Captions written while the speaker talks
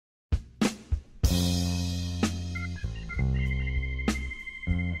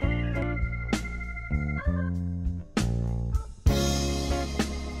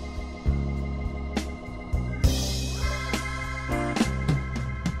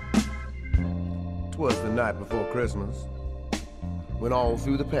'Twas the night before Christmas, when all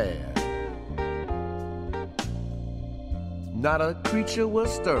through the pad not a creature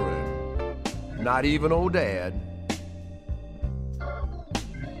was stirring, not even old Dad.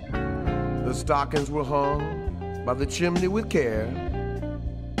 The stockings were hung by the chimney with care,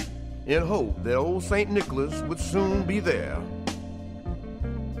 in hope that old St. Nicholas would soon be there.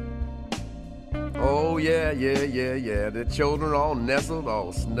 Oh yeah, the children all nestled,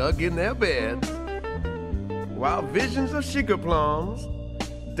 all snug in their beds, while visions of sugar plums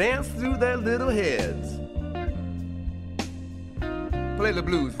danced through their little heads. Play the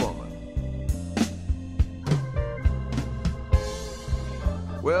blues for me.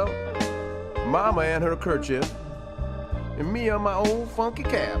 Well, Mama and her kerchief, and me on my old funky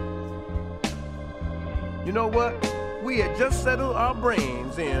cap. You know what? We had just settled our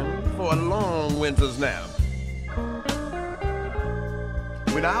brains in for a long winter's nap,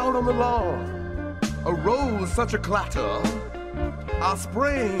 when out on the lawn arose such a clatter, I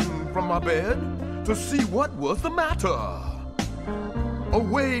sprang from my bed to see what was the matter.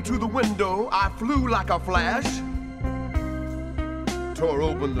 Away to the window I flew like a flash, tore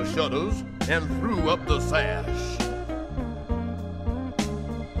open the shutters and threw up the sash.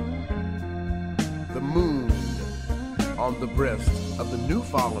 The moon on the breast of the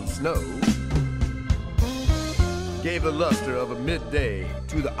new-fallen snow gave the luster of a midday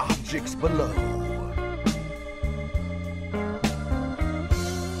to the objects below.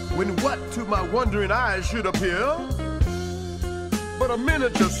 When what to my wondering eyes should appear but a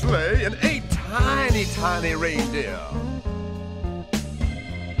miniature sleigh and 8 tiny, tiny reindeer,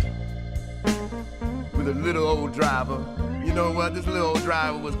 with a little old driver. You know what? This little old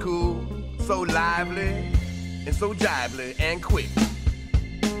driver was cool, so lively and so jively and quick.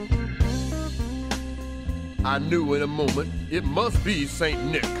 I knew in a moment it must be St.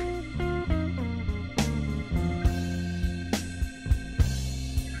 Nick.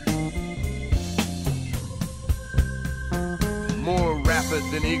 More rapid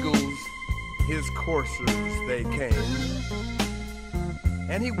than eagles, his coursers they came,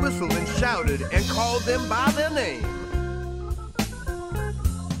 and he whistled and shouted and called them by their name.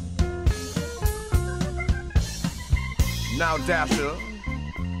 Now Dasher,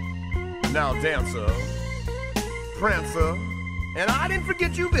 now Dancer, Prancer, and I didn't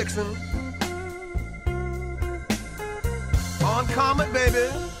forget you, Vixen. On Comet, baby,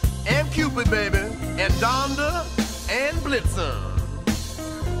 and Cupid, baby, and Donda, and Blitzen.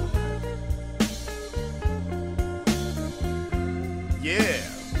 Yeah,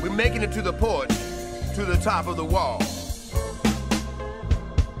 we're making it to the porch, to the top of the wall.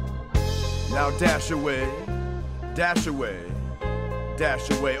 Now dash away, dash away, dash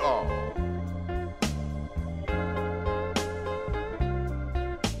away all.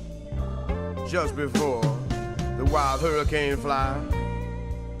 Just before the wild hurricane fly,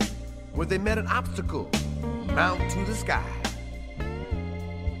 where they met an obstacle, mount to the sky.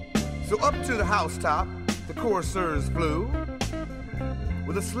 So up to the housetop, the coursers flew,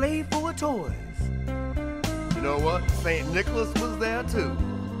 with a sleigh full of toys. You know what? St. Nicholas was there too.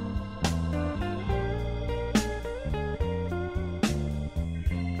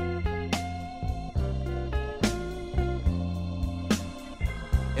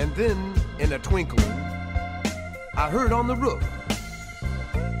 And then, in a twinkle, I heard on the roof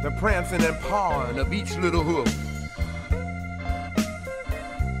the prancing and pawing of each little hoof.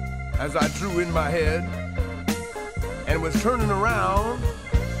 As I drew in my head and was turning around,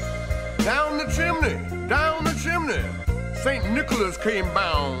 down the chimney, St. Nicholas came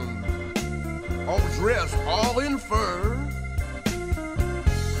bound, all dressed all in fur,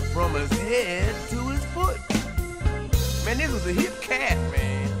 from his head to his foot. Man, this was a hip cat,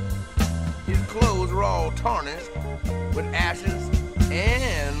 man. His clothes were all tarnished with ashes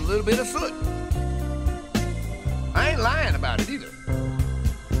and a little bit of soot. I ain't lying about it either.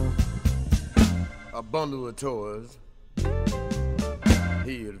 A bundle of toys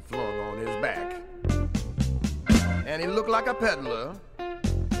he had flung on his back, and he looked like a peddler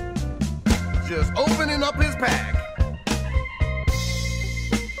just opening up his pack.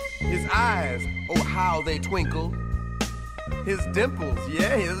 His eyes, oh how they twinkled. His dimples,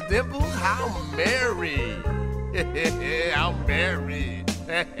 yeah, his dimples, how merry. How merry.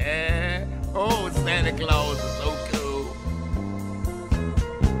 Oh, Santa Claus is so cool.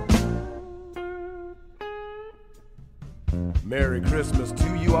 Merry Christmas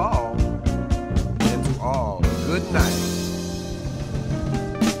to you all, and to all, good night.